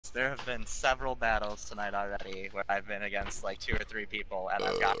There have been several battles tonight already where I've been against like 2 or 3 people and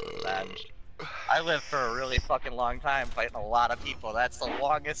I've gotten revenge. I lived for a really fucking long time fighting a lot of people. That's the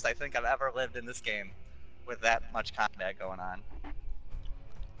longest I think I've ever lived in this game with that much combat going on.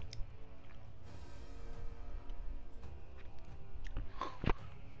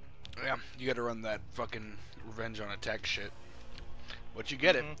 Yeah, you gotta run that fucking revenge on attack shit. But you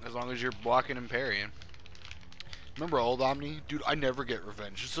get it, as long as you're blocking and parrying. Remember old Omni? Dude, I never get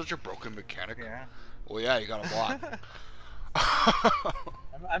revenge. It's such a broken mechanic. Yeah. Well, yeah, you gotta block.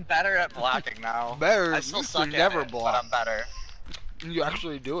 I'm better at blocking now. Better? I still You suck should at never it, block. but I'm better. You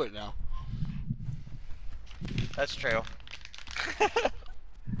actually do it now. That's true.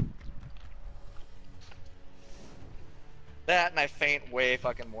 That and I faint way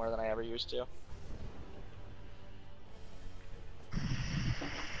fucking more than I ever used to.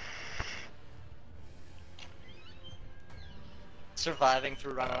 Surviving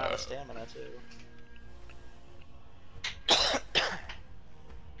through running out of stamina too.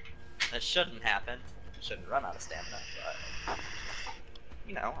 That shouldn't happen. Shouldn't run out of stamina, but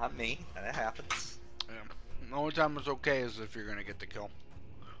you know, I'm me, and it happens. Yeah. The only time it's okay is if you're gonna get the kill.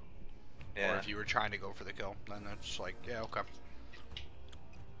 Yeah. Or if you were trying to go for the kill, then it's like, yeah, okay.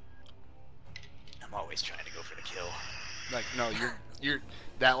 I'm always trying to go for the kill. Like, no, you're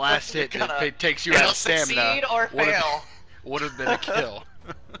that last hit that takes you out of stamina. Succeed or fail. Would have been a kill.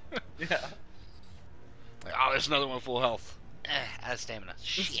 Yeah. Like, oh, there's another one full health. Out of stamina.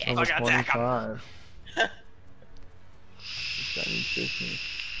 Shit. Level Fuck, attack 25.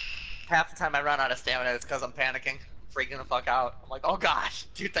 Half the time I run out of stamina, it's because I'm panicking, freaking the fuck out. I'm like, oh gosh,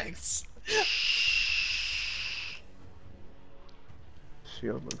 dude, thanks.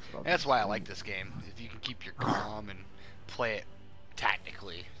 Shield looks fucking That's why I sweet. like this game. If you can keep your calm and play it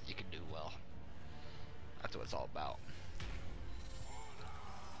tactically, you can do well. That's what it's all about.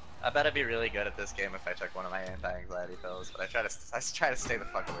 I bet I'd be really good at this game if I took one of my anti-anxiety pills, but I try to stay the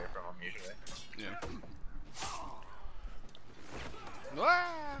fuck away from them usually. Yeah.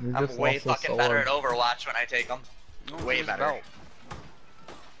 You're I'm just way lost a fucking better at sword. Overwatch when I take them. Oh, Way there's better. belt.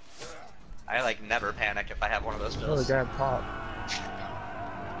 I like never panic if I have one of those Oh, the pills. guy up top.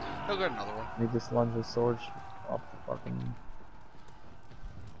 He'll get another one. He just lunged his sword off the fucking.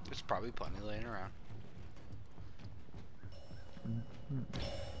 There's probably plenty laying around.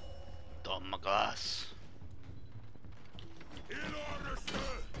 Oh my gosh.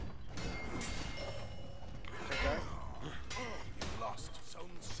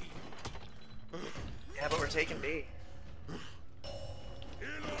 Yeah, but we're taking B.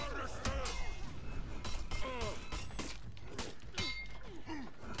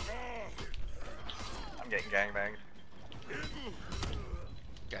 I'm getting gangbanged.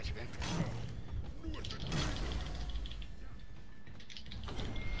 Gotcha, man.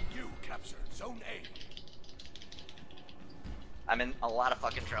 You captured Zone A. I'm in a lot of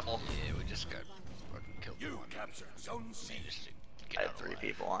fucking trouble. Yeah, we just got fucking killed. You one. captured Zone C. Just to get I had out of the 3 way.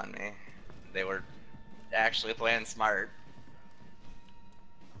 people on me. They were actually playing smart.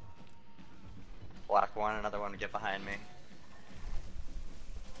 Block one, another one to get behind me.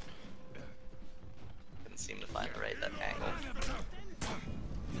 Couldn't seem to find the right angle.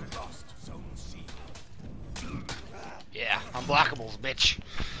 You lost Zone C. Yeah, unblockables, bitch.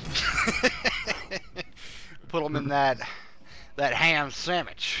 Put them in that ham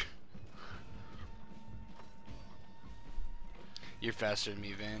sandwich. You're faster than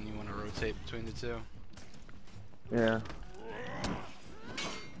me, Van. You want to rotate between the two? Yeah.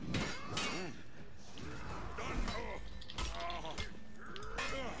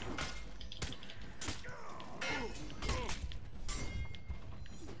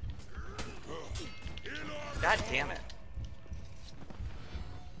 God damn it.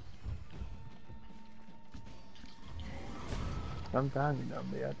 Sometimes you dumb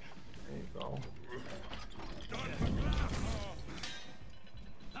bitch. There you go.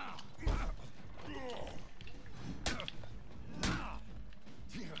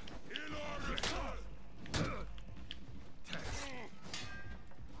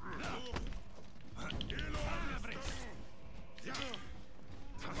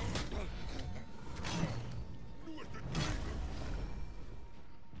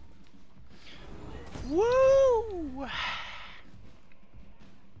 Woo!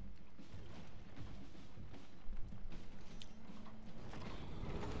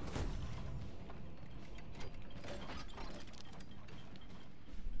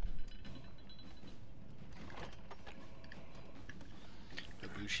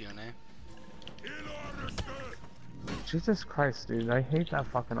 Bushioné. Jesus Christ, dude. I hate that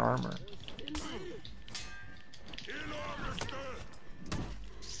fucking armor.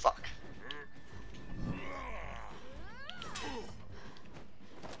 Fuck.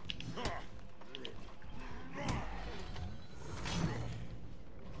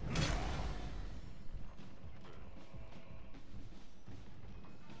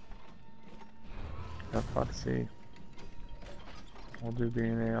 Yeah, fuck C. I'll do B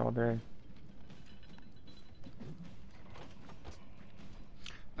and A all day.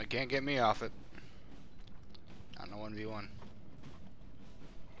 I can't get me off it. I know 1v1.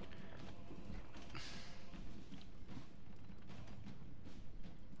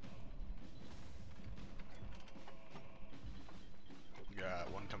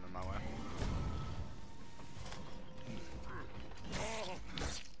 Got one coming my way.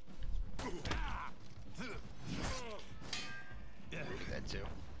 Look at that too.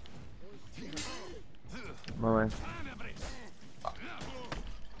 My way.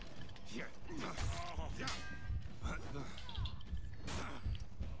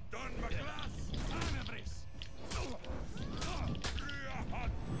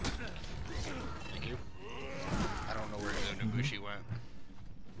 Thank you. I don't know where the Nobushi went.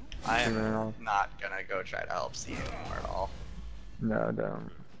 I am No. not gonna go try to help C anymore at all. No,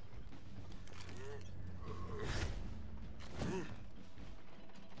 don't.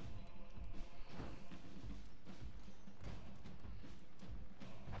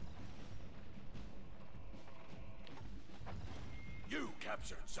 You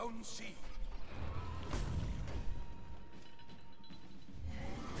captured Zone C.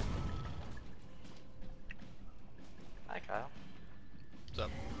 Hi, Kyle. What's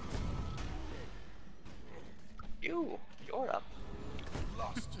up? You're up.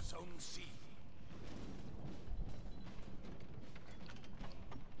 Lost to Zone C.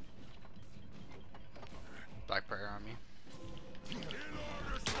 Black prayer on me.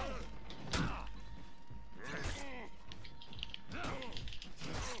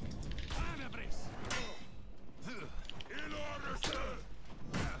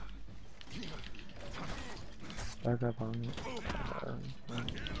 Back up on me.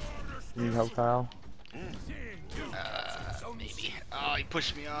 You need help, Kyle? Maybe. Oh, he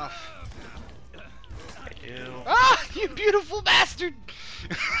pushed me off. I do. Ah, you beautiful bastard!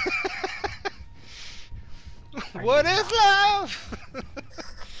 What is love?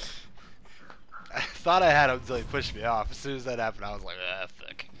 I thought I had him until he pushed me off. As soon as that happened, I was like, ah,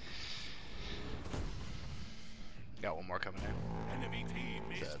 fuck. Got one more coming in. Enemy team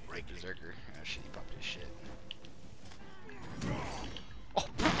is It's a big breaking. berserker. Oh shit, he popped his shit.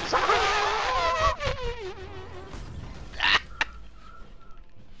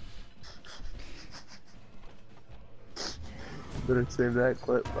 Better save that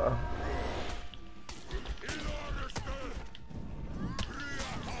clip, bro.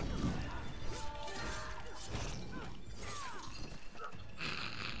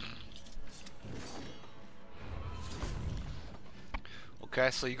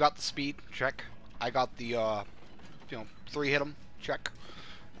 Okay, so you got the speed, check. I got the, 3 hit 'em, check.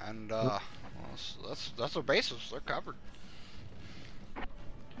 And, well, that's our bases. They're covered.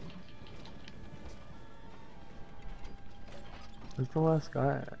 Who's the last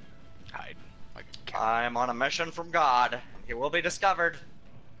guy at? Hide. Like a cat. I'm on a mission from God. He will be discovered.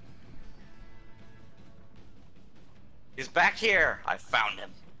 He's back here. I found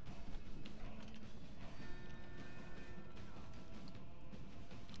him.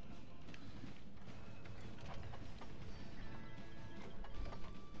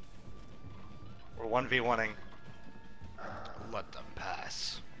 We're 1v1ing. Let them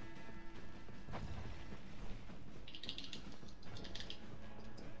pass.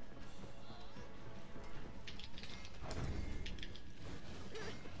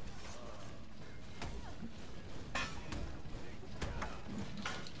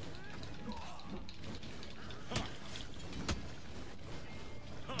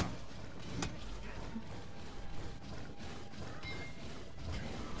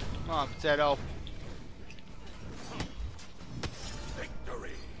 Come on, potato.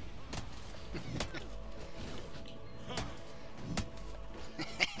 Victory.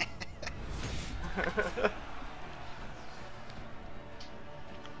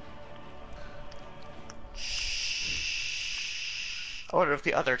 I wonder if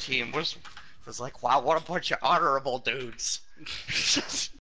the other team was like, wow, what a bunch of honorable dudes.